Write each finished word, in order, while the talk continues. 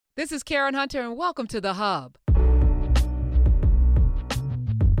This is Karen Hunter, and welcome to The Hub.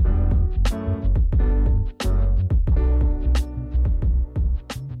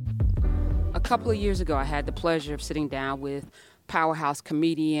 A couple of years ago, I had the pleasure of sitting down with powerhouse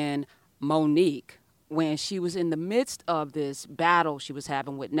comedian Mo'Nique when she was in the midst of this battle she was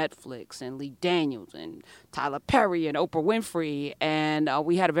having with Netflix and Lee Daniels and Tyler Perry and Oprah Winfrey, and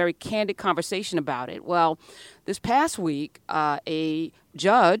we had a very candid conversation about it. Well, this past week, a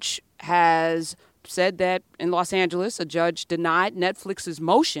judge has said that in Los Angeles, a judge denied Netflix's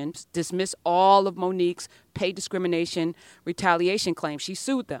motion to dismiss all of Mo'Nique's pay discrimination retaliation claims. She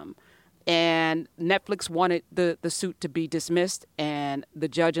sued them. And Netflix wanted the suit to be dismissed, and the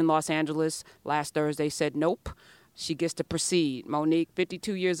judge in Los Angeles last Thursday said nope, she gets to proceed. Mo'Nique,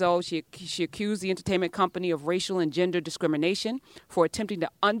 52 years old, she accused the entertainment company of racial and gender discrimination for attempting to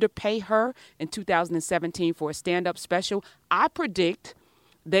underpay her in 2017 for a stand-up special. I predict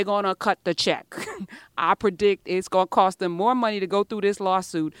they're going to cut the check. I predict it's going to cost them more money to go through this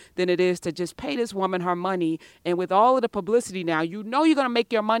lawsuit than it is to just pay this woman her money. And with all of the publicity now, you know you're going to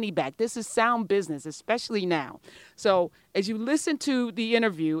make your money back. This is sound business, especially now. So as you listen to the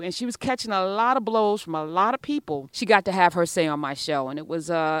interview, and she was catching a lot of blows from a lot of people, she got to have her say on my show. And it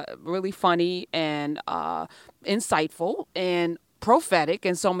was really funny and insightful and prophetic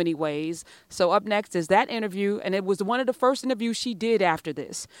in so many ways. So up next is that interview, and it was one of the first interviews she did after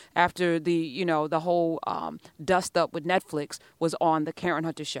this, after the whole dust up with Netflix was on the Karen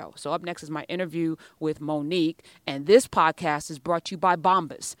Hunter Show. So up next is my interview with Mo'Nique, and this podcast is brought to you by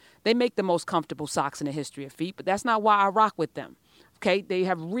Bombas. They make the most comfortable socks in the history of feet, but that's not why I rock with them. Okay, they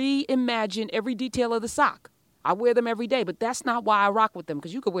have reimagined every detail of the sock. I wear them every day, but that's not why I rock with them,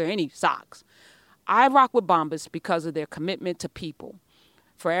 because you could wear any socks. I rock with Bombas because of their commitment to people.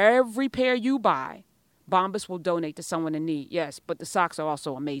 For every pair you buy, Bombas will donate to someone in need. Yes, but the socks are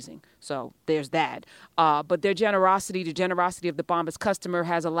also amazing. So there's that. But their generosity, the generosity of the Bombas customer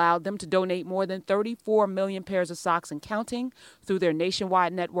has allowed them to donate more than 34 million pairs of socks and counting through their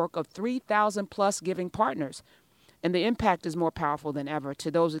nationwide network of 3,000 plus giving partners. And the impact is more powerful than ever. To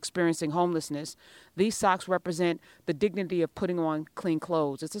those experiencing homelessness, these socks represent the dignity of putting on clean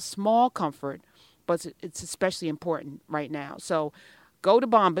clothes. It's a small comfort, but it's especially important right now. So go to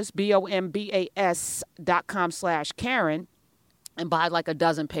Bombas, BOMBAS.com/Karen, and buy like a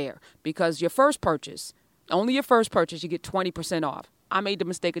dozen pair, because your first purchase, only your first purchase, you get 20% off. I made the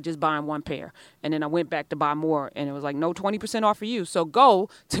mistake of just buying one pair, and then I went back to buy more, and it was like, no 20% off for you. So go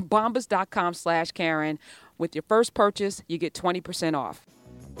to Bombas.com/Karen. With your first purchase, you get 20% off.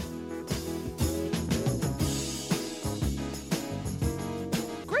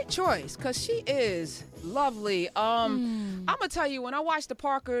 Choice, because she is lovely. I'm gonna tell you, when I watched The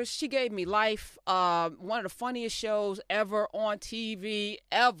Parkers, she gave me life. One of the funniest shows ever on TV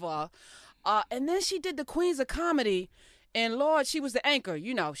ever. And then she did the Queens of Comedy, and Lord, she was the anchor.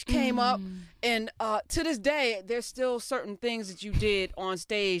 You know, she came up, and to this day, there's still certain things that you did on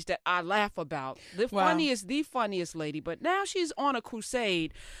stage that I laugh about. The funniest lady, but now she's on a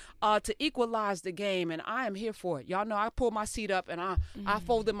crusade to equalize the game, and I am here for it. Y'all know I pulled my seat up, and I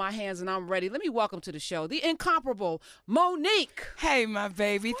folded my hands, and I'm ready. Let me welcome to the show the incomparable Mo'Nique. Hey, my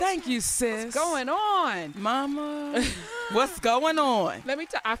baby. Thank you, sis. What's going on? Mama, what's going on? Let me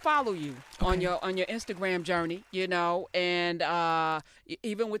I follow you on your Instagram journey, you know, and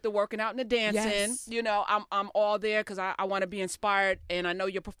even with the working out and the dancing, yes. You know, I'm all there because I want to be inspired, and I know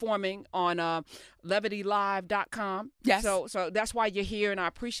you're performing on levitylive.com. Yes. So that's why you're here, and I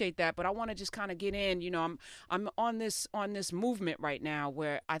appreciate that. But I want to just kind of get in. You know, I'm on this movement right now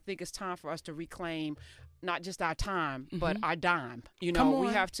where I think it's time for us to reclaim not just our time, but our dime. You know, we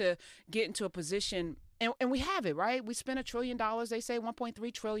have to get into a position. And we have it, right? We spent $1 trillion, they say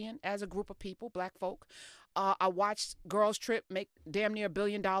 $1.3 trillion as a group of people, black folk. I watched Girls Trip make damn near $1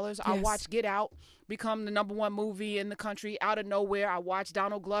 billion. Yes. I watched Get Out become the #1 movie in the country out of nowhere. I watched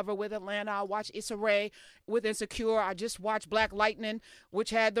Donald Glover with Atlanta. I watched Issa Rae with Insecure. I just watched Black Lightning,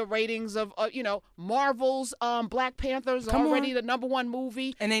 which had the ratings of, Marvel's Black Panther's already the #1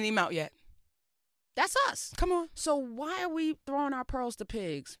 movie. And ain't even out yet. That's us. Come on. So why are we throwing our pearls to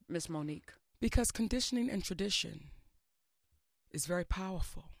pigs, Miss Mo'Nique? Because conditioning and tradition is very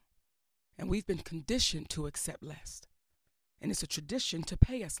powerful. And we've been conditioned to accept less. And it's a tradition to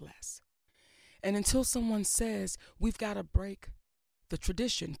pay us less. And until someone says we've got to break the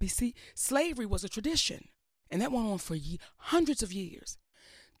tradition. See, slavery was a tradition. And that went on for hundreds of years.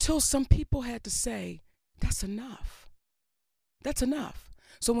 Till some people had to say, that's enough. That's enough.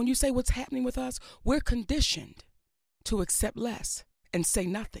 So when you say what's happening with us, we're conditioned to accept less and say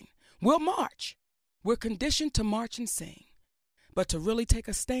nothing. We'll march. We're conditioned to march and sing. But to really take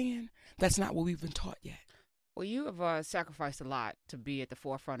a stand, that's not what we've been taught yet. Well, you have sacrificed a lot to be at the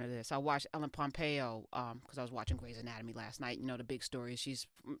forefront of this. I watched Ellen Pompeo because I was watching Grey's Anatomy last night. You know, the big story is she's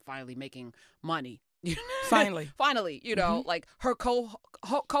finally making money. Finally, you know, like her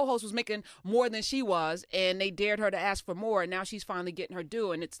co-host was making more than she was, and they dared her to ask for more, and now she's finally getting her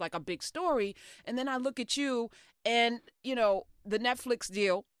due, and it's like a big story. And then I look at you, and, you know, the Netflix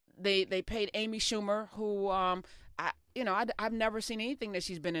deal, they paid Amy Schumer, who I've never seen anything that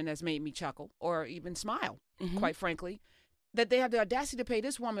she's been in that's made me chuckle or even smile, quite frankly, that they have the audacity to pay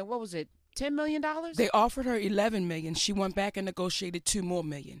this woman, what was it, $10 million? They offered her $11 million. She went back and negotiated $2 more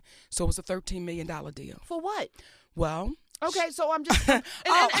million. So it was a $13 million deal. For what? Well, okay, so I'm just and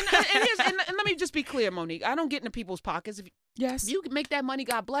let me just be clear, Monique. I don't get into people's pockets. If you make that money,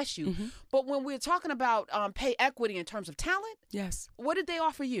 God bless you. But when we're talking about pay equity in terms of talent, yes, what did they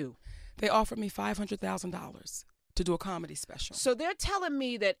offer you? They offered me $500,000 to do a comedy special. So they're telling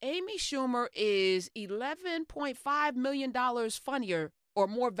me that Amy Schumer is $11.5 million funnier or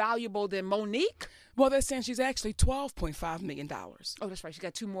more valuable than Monique? Well, they're saying she's actually $12.5 million. Oh, that's right. She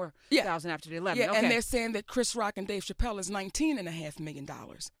got 2 more thousand after the 11. Yeah, okay. And they're saying that Chris Rock and Dave Chappelle is $19.5 million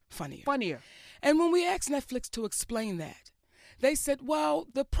funnier. And when we asked Netflix to explain that, they said, well,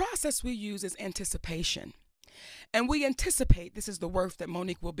 the process we use is anticipation. And we anticipate this is the worth that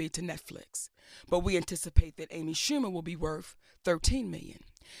Monique will be to Netflix. But we anticipate that Amy Schumer will be worth $13 million.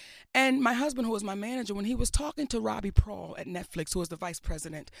 And my husband, who was my manager, when he was talking to Robbie Prawl at Netflix, who was the vice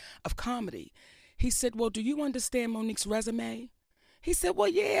president of comedy, he said, well, do you understand Monique's resume? He said, well,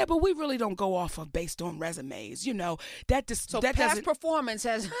 yeah, but we really don't go off of based on resumes. You know, that past performance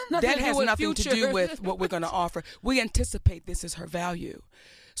has nothing to do with what we're going to offer. We anticipate this is her value.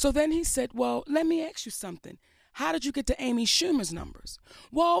 So then he said, well, let me ask you something. How did you get to Amy Schumer's numbers?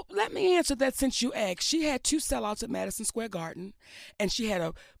 Well, let me answer that since you asked. She had 2 sellouts at Madison Square Garden, and she had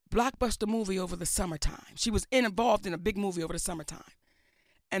a blockbuster movie over the summertime. She was involved in a big movie over the summertime.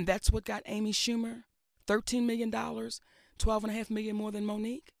 And that's what got Amy Schumer $13 million, $12.5 million more than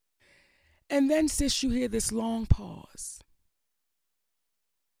Monique. And then, sis, you hear this long pause.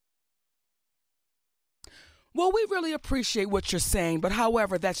 Well, we really appreciate what you're saying, but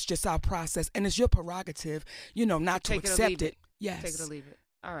however, that's just our process, and it's your prerogative, you know, not to accept it. Yes. Take it or leave it.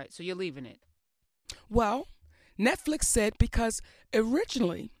 All right, so you're leaving it. Well, Netflix said because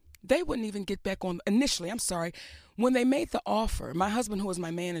originally they wouldn't even get back on, when they made the offer, my husband, who was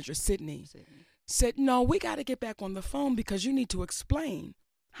my manager, Sydney, said, no, we got to get back on the phone because you need to explain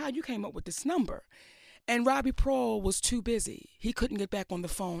how you came up with this number. And Robbie Prawl was too busy. He couldn't get back on the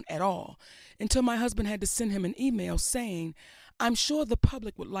phone at all until my husband had to send him an email saying, I'm sure the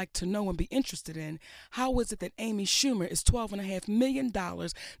public would like to know and be interested in how is it that Amy Schumer is $12.5 million,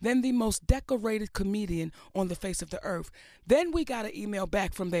 then the most decorated comedian on the face of the earth. Then we got an email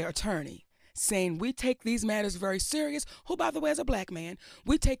back from their attorney saying we take these matters very serious, who, by the way, is a black man.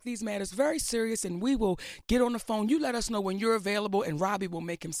 We take these matters very serious and we will get on the phone. You let us know when you're available and Robbie will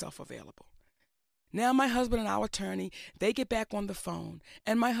make himself available. Now my husband and our attorney, they get back on the phone,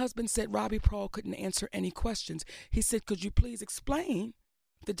 and my husband said Robbie Prawl couldn't answer any questions. He said, could you please explain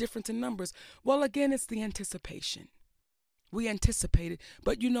the difference in numbers? Well, again, it's the anticipation. We anticipated,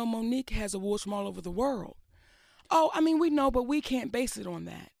 but you know, Monique has awards from all over the world. Oh, I mean, we know, but we can't base it on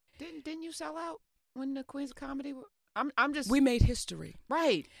that. Didn't you sell out when the Queens of Comedy were? I'm just. We made history.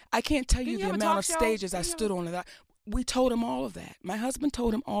 Right. I can't tell you the amount of stages I stood on. We told him all of that. My husband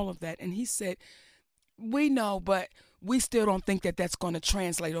told him all of that, and he said, we know, but we still don't think that that's going to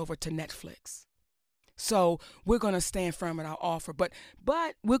translate over to Netflix. So we're going to stand firm at our offer. But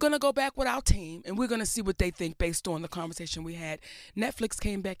we're going to go back with our team, and we're going to see what they think based on the conversation we had. Netflix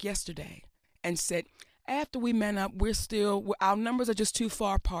came back yesterday and said, after we man up, our numbers are just too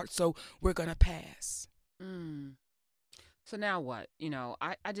far apart, so we're going to pass. So now what? You know,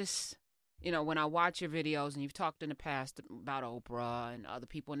 I just... You know, when I watch your videos, and you've talked in the past about Oprah and other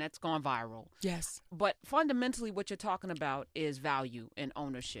people, and that's gone viral. Yes. But fundamentally, what you're talking about is value and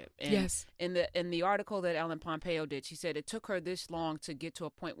ownership. And yes. In the article that Ellen Pompeo did, she said it took her this long to get to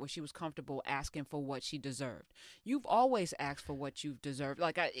a point where she was comfortable asking for what she deserved. You've always asked for what you've deserved.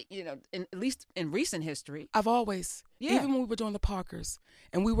 Like, at least in recent history. I've always. Yeah. Even when we were doing the Parkers,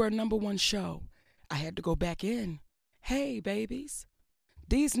 and we were a #1 show, I had to go back in. Hey, babies.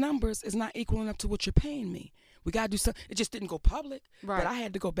 These numbers is not equaling up to what you're paying me. We got to do something. It just didn't go public, but I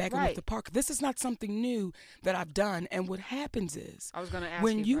had to go back and with the park. This is not something new that I've done. And what happens is, I was going to ask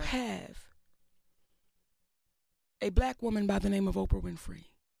when you have a black woman by the name of Oprah Winfrey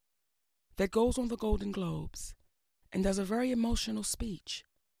that goes on the Golden Globes and does a very emotional speech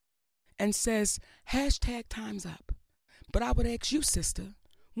and says, #time's up. But I would ask you, sister,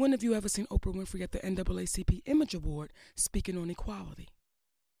 when have you ever seen Oprah Winfrey at the NAACP Image Award speaking on equality?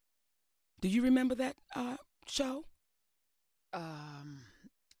 Do you remember that show?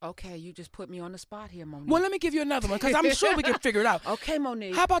 Okay, you just put me on the spot here, Monique. Well, let me give you another one, because I'm sure we can figure it out. Okay,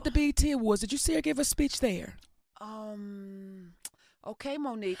 Monique. How about the BET Awards? Did you see her give a speech there? Okay,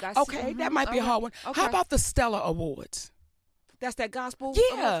 Monique. Okay, that might be a hard one. Okay. How about the Stellar Awards? That's that gospel?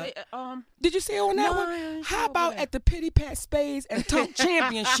 Yeah. Did you see her on that one? How about at the Pity Pat Spades and Tunk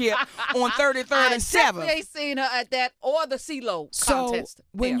Championship on 33rd and 7th? I definitely ain't seen her at that or the CeeLo contest. So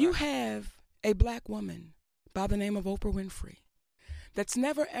when you have a black woman by the name of Oprah Winfrey that's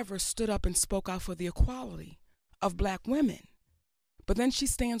never ever stood up and spoke out for the equality of black women, but then she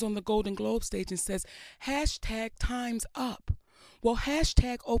stands on the Golden Globe stage and says, #time's up. Well,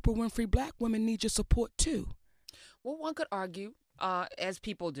 #Oprah Winfrey, black women need your support too. Well, one could argue, as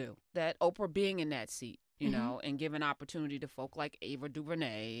people do, that Oprah being in that seat, you know, and giving opportunity to folk like Ava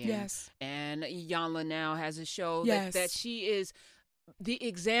DuVernay and Iyanla now has a show that she is the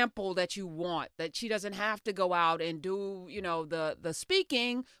example that you want, that she doesn't have to go out and do, you know, the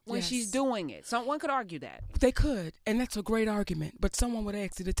speaking when she's doing it. Someone could argue that. They could, and that's a great argument. But someone would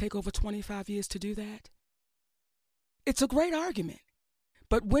ask, did it take over 25 years to do that? It's a great argument.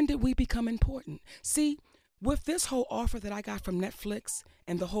 But when did we become important? See, with this whole offer that I got from Netflix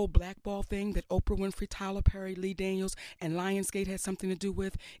and the whole blackball thing that Oprah Winfrey, Tyler Perry, Lee Daniels, and Lionsgate had something to do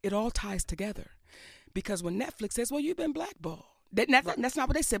with, it all ties together. Because when Netflix says, well, you've been blackballed, that's not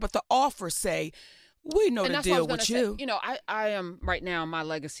what they said, but the offers say, we know the deal with you. You know, I am right now in my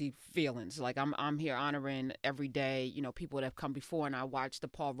legacy feelings. Like I'm here honoring every day, you know, people that have come before, and I watched the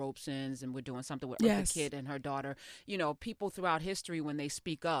Paul Robesons, and we're doing something with Eartha Kitt and her daughter. You know, people throughout history, when they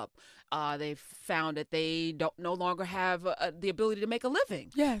speak up, they've found that they no longer have the ability to make a living.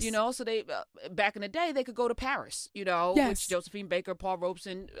 Yes. You know, so they back in the day they could go to Paris, you know, which Josephine Baker, Paul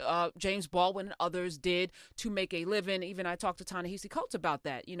Robeson, James Baldwin, and others did to make a living. Even I talked to Ta-Nehisi Coates about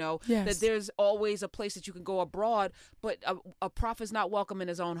that, you know, that there's always a place that you can go abroad, but a prophet's not welcome in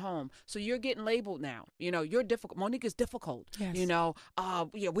his own home. So you're getting labeled now. You know, you're difficult. Monique is difficult. Yes. You know,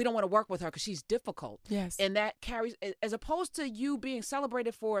 we don't want to work with her because she's difficult. Yes. And that carries, as opposed to you being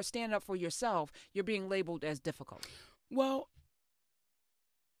celebrated for standing up for yourself, you're being labeled as difficult. Well,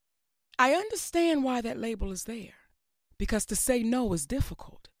 I understand why that label is there, because to say no is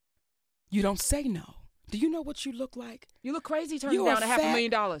difficult. You don't say no. Do you know what you look like? You look crazy turning down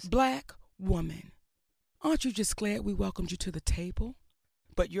 $500,000. Black woman. Aren't you just glad we welcomed you to the table?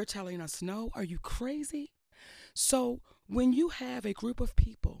 But you're telling us no? Are you crazy? So when you have a group of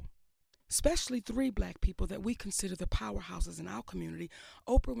people, especially 3 black people that we consider the powerhouses in our community,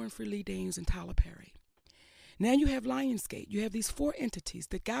 Oprah Winfrey, Lee Daniels, and Tyler Perry. Now you have Lionsgate. You have these 4 entities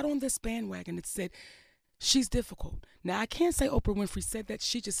that got on this bandwagon that said, she's difficult. Now, I can't say Oprah Winfrey said that.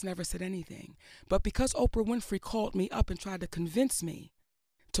 She just never said anything. But because Oprah Winfrey called me up and tried to convince me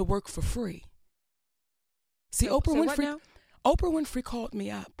to work for free. See, Oprah Winfrey called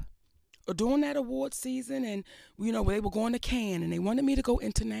me up during that award season, and, you know, they were going to Cannes, and they wanted me to go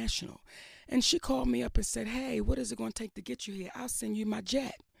international. And she called me up and said, hey, what is it going to take to get you here? I'll send you my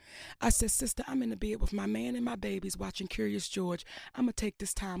jet. I said, sister, I'm in the bed with my man and my babies watching Curious George. I'm going to take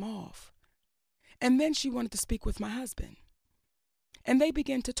this time off. And then she wanted to speak with my husband. And they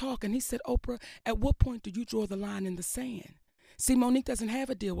began to talk, and he said, Oprah, at what point do you draw the line in the sand? See, Monique doesn't have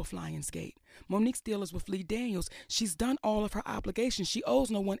a deal with Lionsgate. Monique's deal is with Lee Daniels. She's done all of her obligations. She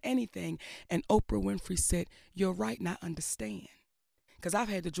owes no one anything. And Oprah Winfrey said, you're right, and I understand. Because I've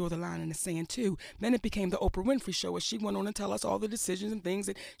had to draw the line in the sand, too. Then it became the Oprah Winfrey Show, as she went on to tell us all the decisions and things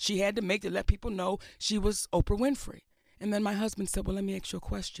that she had to make to let people know she was Oprah Winfrey. And then my husband said, well, let me ask you a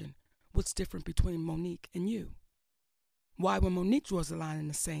question. What's different between Monique and you? Why, when Monique draws the line in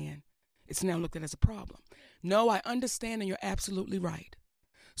the sand, it's now looked at as a problem? No, I understand, and you're absolutely right.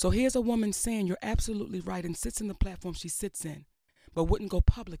 So here's a woman saying you're absolutely right and sits in the platform she sits in, but wouldn't go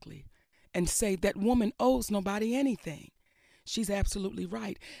publicly and say that woman owes nobody anything. She's absolutely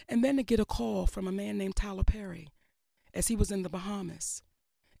right. And then to get a call from a man named Tyler Perry as he was in the Bahamas,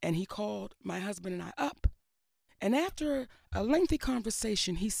 and he called my husband and I up. And after a lengthy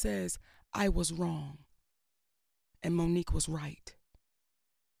conversation, he says, I was wrong, and Monique was right.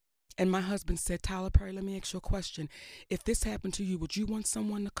 And my husband said, Tyler Perry, let me ask you a question. If this happened to you, would you want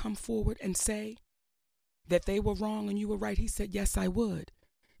someone to come forward and say that they were wrong and you were right? He said, yes, I would.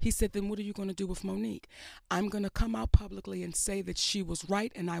 He said, then what are you going to do with Monique? I'm going to come out publicly and say that she was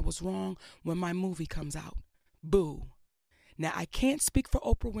right and I was wrong when my movie comes out. Boo. Now, I can't speak for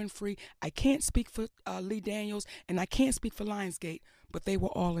Oprah Winfrey, I can't speak for Lee Daniels, and I can't speak for Lionsgate, but they were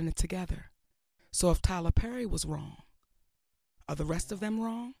all in it together. So if Tyler Perry was wrong, Are the rest of them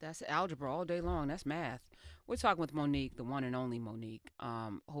wrong? That's algebra all day long. That's math. We're talking with Monique, the one and only Monique,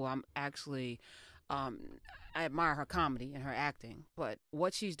 who I'm actually, I admire her comedy and her acting. But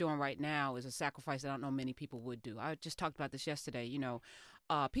what she's doing right now is a sacrifice that I don't know many people would do. I just talked about this yesterday. You know,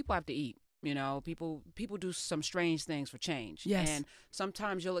 people have to eat. You know, people do some strange things for change. Yes. And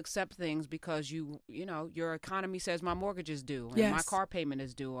sometimes you'll accept things because you know, your economy says my mortgage is due, and yes. my car payment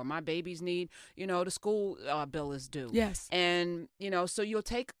is due, or my babies need, you know, the school bill is due. Yes. And, you know, so you'll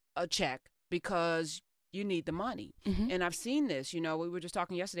take a check because you need the money. Mm-hmm. And I've seen this. You know, we were just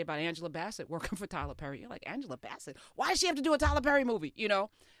talking yesterday about Angela Bassett working for Tyler Perry. You're like, Angela Bassett? Why does she have to do a Tyler Perry movie? You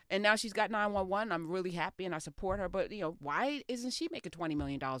know? And now she's got 911. I'm really happy and I support her. But, you know, why isn't she making $20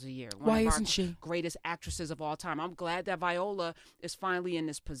 million a year? Why isn't she? Greatest actresses of all time. I'm glad that Viola is finally in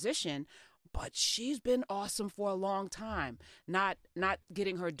this position. But she's been awesome for a long time. Not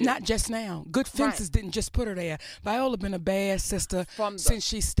getting her due. Not just now. Good Fences didn't just put her there. Viola been a bad sister since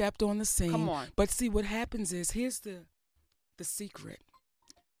she stepped on the scene. Come on. But see, what happens is, here's the secret.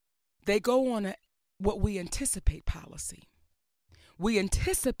 They go on what we anticipate policy. We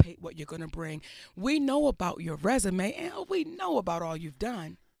anticipate what you're going to bring. We know about your resume, and we know about all you've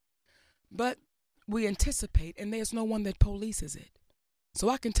done. But we anticipate, and there's no one that polices it. So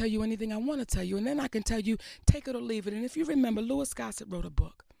I can tell you anything I want to tell you, and then I can tell you, take it or leave it. And if you remember, Louis Gossett wrote a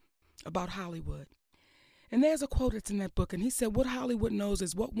book about Hollywood. And there's a quote that's in that book, and he said, what Hollywood knows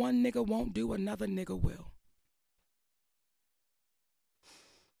is what one nigga won't do, another nigga will.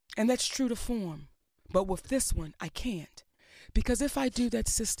 And that's true to form. But with this one, I can't. Because if I do that,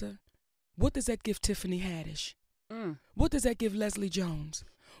 sister, what does that give Tiffany Haddish? What does that give Leslie Jones?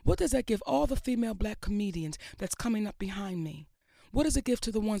 What does that give all the female black comedians that's coming up behind me? What does it give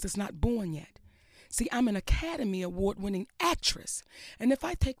to the ones that's not born yet? See, I'm an Academy Award-winning actress. And if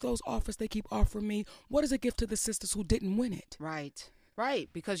I take those offers they keep offering me, what does it give to the sisters who didn't win it? Right,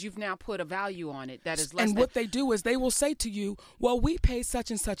 because you've now put a value on it that is less. And what they do is they will say to you, well, we pay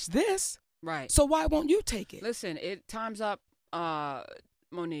such and such this. Right. So why won't you take it? Listen, time's up,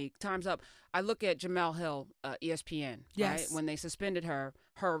 Monique. Time's up. I look at Jemele Hill, ESPN. Yes. Right? When they suspended her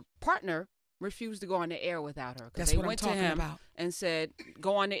partner refused to go on the air without her. That's they what went I'm talking to him about. And said,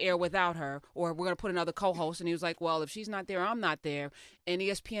 go on the air without her, or we're going to put another co-host. And he was like, well, if she's not there, I'm not there. And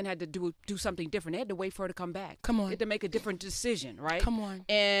ESPN had to do something different. They had to wait for her to come back. Come on. They had to make a different decision, right? Come on.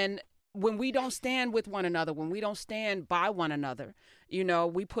 And when we don't stand with one another, when we don't stand by one another, you know,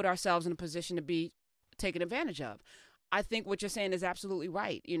 we put ourselves in a position to be taken advantage of. I think what you're saying is absolutely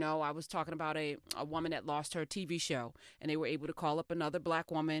right. You know, I was talking about a woman that lost her TV show, and they were able to call up another black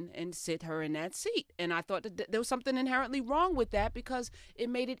woman and sit her in that seat. And I thought that there was something inherently wrong with that because it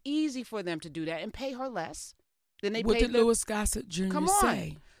made it easy for them to do that and pay her less than they paid. What did Louis Gossett Jr. Come on.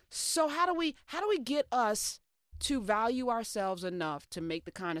 say? So how do we get us to value ourselves enough to make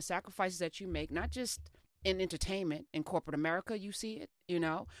the kind of sacrifices that you make, not just in entertainment, in corporate America, you see it, you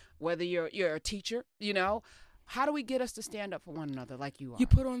know, whether you're a teacher, you know. How do we get us to stand up for one another like you are? You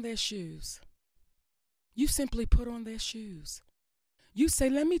put on their shoes. You simply put on their shoes. You say,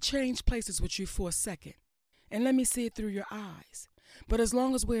 let me change places with you for a second, and let me see it through your eyes. But as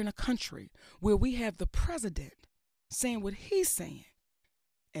long as we're in a country where we have the president saying what he's saying,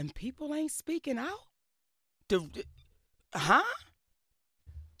 and people ain't speaking out,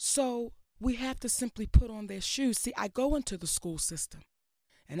 so we have to simply put on their shoes. See, I go into the school system,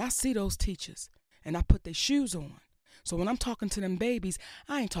 and I see those teachers, and I put their shoes on. So when I'm talking to them babies,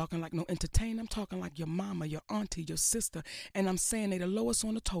 I ain't talking like no entertainer. I'm talking like your mama, your auntie, your sister. And I'm saying they the lowest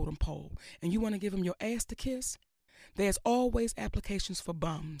on the totem pole. And you want to give them your ass to kiss? There's always applications for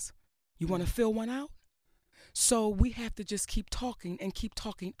bums. You want to fill one out? So we have to just keep talking and keep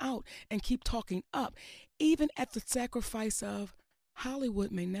talking out and keep talking up, even at the sacrifice of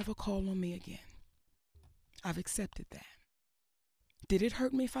Hollywood may never call on me again. I've accepted that. Did it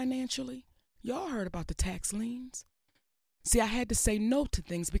hurt me financially? Y'all heard about the tax liens. See, I had to say no to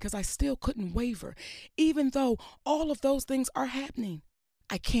things because I still couldn't waver. Even though all of those things are happening,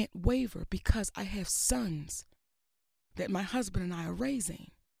 I can't waver because I have sons that my husband and I are raising.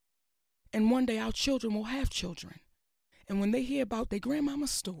 And one day our children will have children. And when they hear about their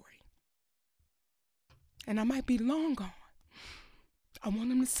grandmama's story, and I might be long gone, I want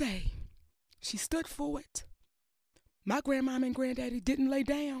them to say, she stood for it. My grandmama and granddaddy didn't lay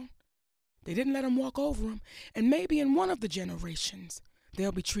down. They didn't let them walk over them. And maybe in one of the generations,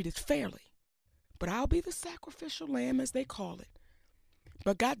 they'll be treated fairly. But I'll be the sacrificial lamb, as they call it.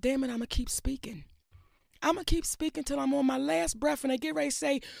 But God damn it, I'm going to keep speaking. I'm going to keep speaking till I'm on my last breath. And they get ready to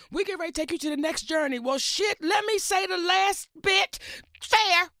say, we get ready to take you to the next journey. Well, shit, let me say the last bit.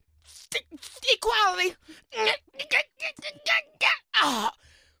 equality.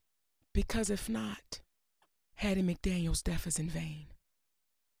 Because if not, Hattie McDaniel's death is in vain.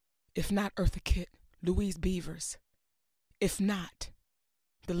 If not Eartha Kitt, Louise Beavers. If not,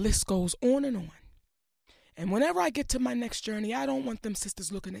 the list goes on and on. And whenever I get to my next journey, I don't want them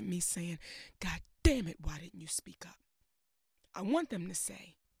sisters looking at me saying, God damn it, why didn't you speak up? I want them to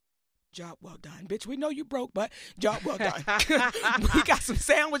say, job well done. Bitch, we know you broke, but job well done. We got some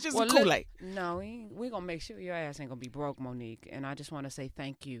sandwiches and Kool-Aid. No, we're going to make sure your ass ain't going to be broke, Monique. And I just want to say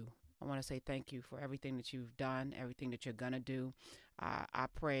thank you. I want to say thank you for everything that you've done, everything that you're going to do. I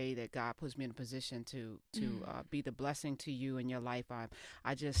pray that God puts me in a position to be the blessing to you in your life.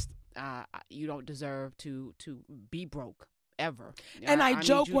 You don't deserve to be broke ever. And I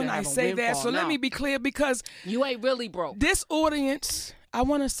joke when I say that, so let me be clear, because you ain't really broke. This audience, I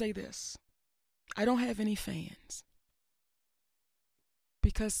want to say this. I don't have any fans,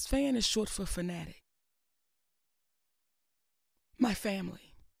 because fan is short for fanatic. My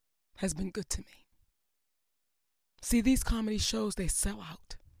family has been good to me. See, these comedy shows, they sell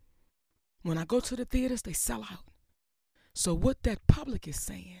out. When I go to the theaters, they sell out. So what that public is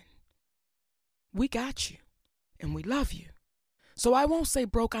saying, we got you and we love you. So I won't say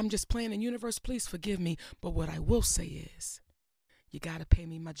broke, I'm just playing in universe, please forgive me. But what I will say is, you got to pay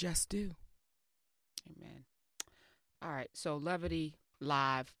me my just due. Amen. All right, so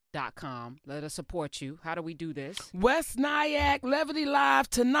LevityLive.com. Let us support you. How do we do this? West Nyack, Levity Live,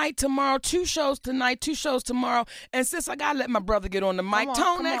 tonight, tomorrow. 2 shows tonight, 2 shows tomorrow. And sis, I got to let my brother get on the mic.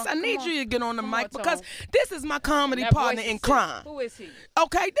 Tone X, I need you to get on the mic, because this is my comedy partner in crime. Who is he?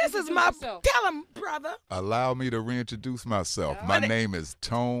 Okay, this is my, tell him, brother. Allow me to reintroduce myself. My name is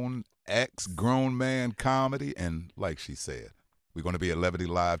Tone X, Grown Man Comedy. And like she said, we're going to be at Levity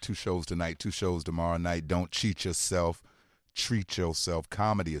Live, 2 shows tonight, 2 shows tomorrow night. Don't cheat yourself. Treat yourself.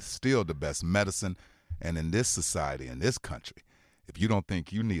 Comedy is still the best medicine. And in this society, in this country, if you don't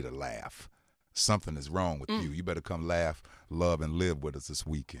think you need a laugh, something is wrong with you. You better come laugh, love, and live with us this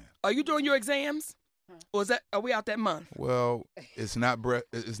weekend. Are you doing your exams? Or are we out that month? Well, it's not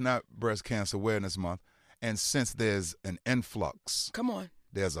Breast Cancer Awareness Month. And since there's an influx, come on,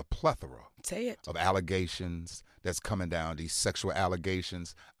 there's a plethora of allegations that's coming down, these sexual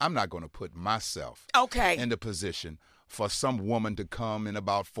allegations, I'm not going to put myself in the position for some woman to come in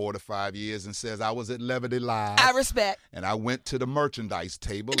about 4 to 5 years and says, I was at Levity Live. I respect. And I went to the merchandise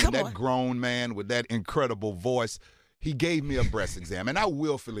table, and that grown man with that incredible voice, he gave me a breast exam, and I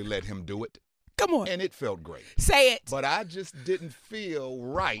willfully let him do it. Come on. And it felt great. Say it. But I just didn't feel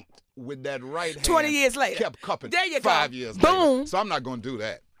right with that right hand. 20 years later. Kept cupping. There you 5 go. years Boom. later. So I'm not going to do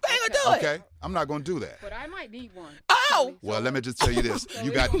that. I ain't gonna do it. Okay? I'm not going to do that. But I might need one. Oh! Well, let me just tell you this.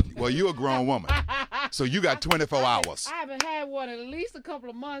 You're a grown woman. So you got 24 hours. I haven't had one in at least a couple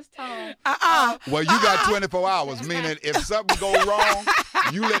of months, Tom. Well, you got 24 hours, meaning if something go wrong,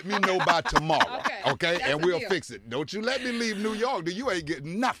 you let me know by tomorrow. Okay? And we'll fix it. Don't you let me leave New York. You ain't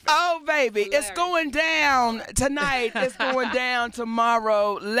getting nothing. Oh, baby. It's going down tonight. It's going down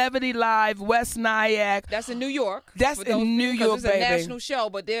tomorrow. Levity Live, West Nyack. That's in New York. That's in New York, it's baby. It's a national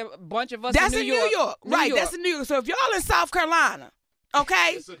show, but there are a bunch of us in New York. New York. Right, that's in New York. So if y'all in South Carolina,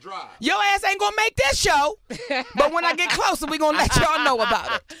 okay, it's a drive. Your ass ain't going to make this show, but when I get closer, we're going to let y'all know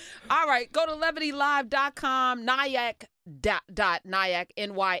about it. All right, go to LevityLive.com, Nyack. Nyack,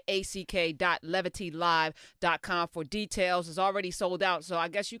 NYACK.LevityLive.com for details. It's already sold out, so I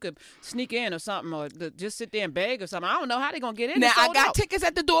guess you could sneak in or something, or just sit there and beg or something. I don't know how they're going to get in. Now, I got tickets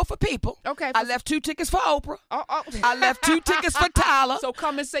at the door for people. Okay. I left 2 tickets for Oprah. I left 2 tickets for Tyler. So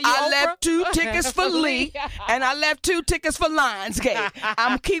come and say you I left 2 tickets for Lee, and I left 2 tickets for Lionsgate.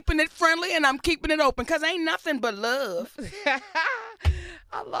 I'm keeping it friendly, and I'm keeping it open, because ain't nothing but love.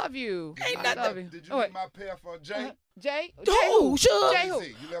 I love you. Ain't nothing. Did you need my pair for Jay? Jay? Who? Sure. Jay who?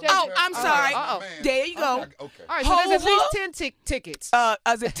 Oh, I'm sorry. There you go. Okay. All right, so there's at least 10 tickets.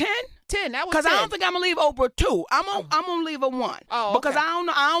 Is it 10? 10. That was 10. Because I don't think I'm gonna leave Oprah 2. I'm gonna leave her 1. Oh, okay. Because I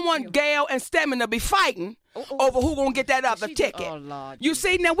don't want Gail and Stedman to be fighting over who gonna get that other ticket. Oh Lord. You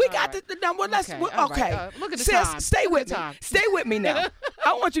see, now we got the number. Okay. Look at the Sis, time. Stay with me. Stay with me now.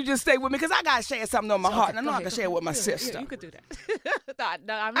 I want you to just stay with me, because I gotta share something on my heart, and I know I can share it with my sister. Yeah, you could do that.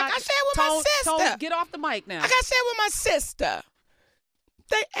 No, I'm I not. gotta share it with my sister. Tone, get off the mic now. I gotta share it with my sister.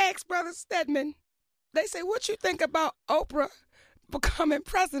 They asked Brother Stedman, they say, what you think about Oprah becoming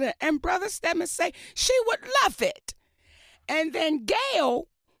president? And Brother Stedman say, she would love it. And then Gail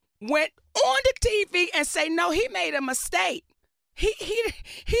went on the TV and say, no, he made a mistake. He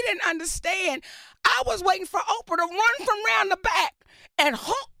didn't understand. I I was waiting for Oprah to run from round the back and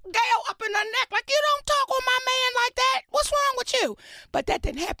hook Gayle up in her neck like, you don't talk on my man like that. What's wrong with you? But that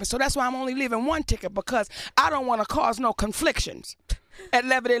didn't happen. So that's why I'm only leaving one ticket, because I don't want to cause no conflictions at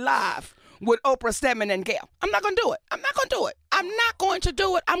Levity Live with Oprah Stedman and Gayle. I'm not going to do it. I'm not going to do it. I'm not going to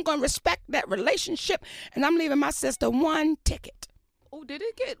do it. I'm going to respect that relationship, and I'm leaving my sister one ticket. Oh, did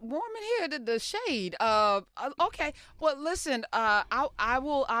it get warm in here? The shade. Okay. Well, listen. I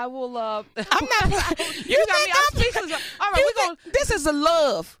will. I'm not. You got me. I'm speechless. All right, we're going. This is a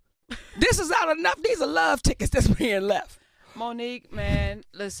love. This is not enough. These are love tickets that's being left. Monique, man,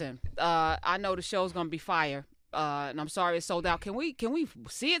 listen. I know the show's gonna be fire. And I'm sorry it's sold out. Can we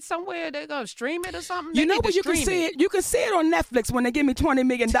see it somewhere? They're gonna stream it or something? You know where you can see it? You can see it on Netflix when they give me $20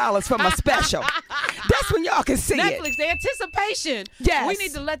 million for my special. That's when y'all can see Netflix, the anticipation. Yes. We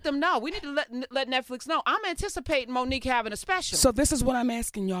need to let them know. We need to let Netflix know. I'm anticipating Monique having a special. So this is what I'm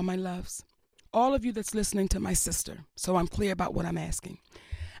asking y'all, my loves. All of you that's listening to my sister, so I'm clear about what I'm asking.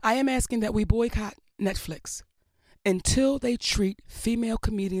 I am asking that we boycott Netflix until they treat female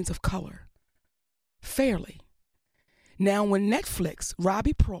comedians of color fairly. Now, when Netflix,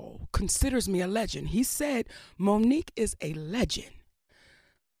 Robbie Prohl, considers me a legend, he said Monique is a legend.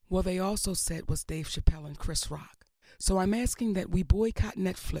 Well, they also said was Dave Chappelle and Chris Rock. So I'm asking that we boycott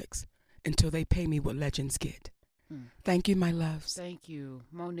Netflix until they pay me what legends get. Thank you, my loves. Thank you,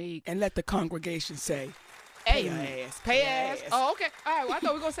 Monique. And let the congregation say, Pay your ass. Pay ass. Oh, okay. All right. Well, I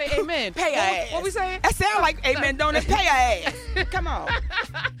thought we were going to say amen. Pay your ass. What we saying? That sound like amen, don't it? Pay your ass. Come on.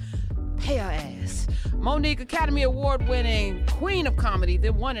 Pay her ass. Monique, Academy Award-winning queen of comedy,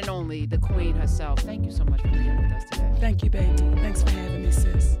 the one and only, the queen herself. Thank you so much for being with us today. Thank you, baby. Thanks for having me,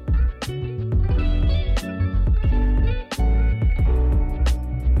 sis.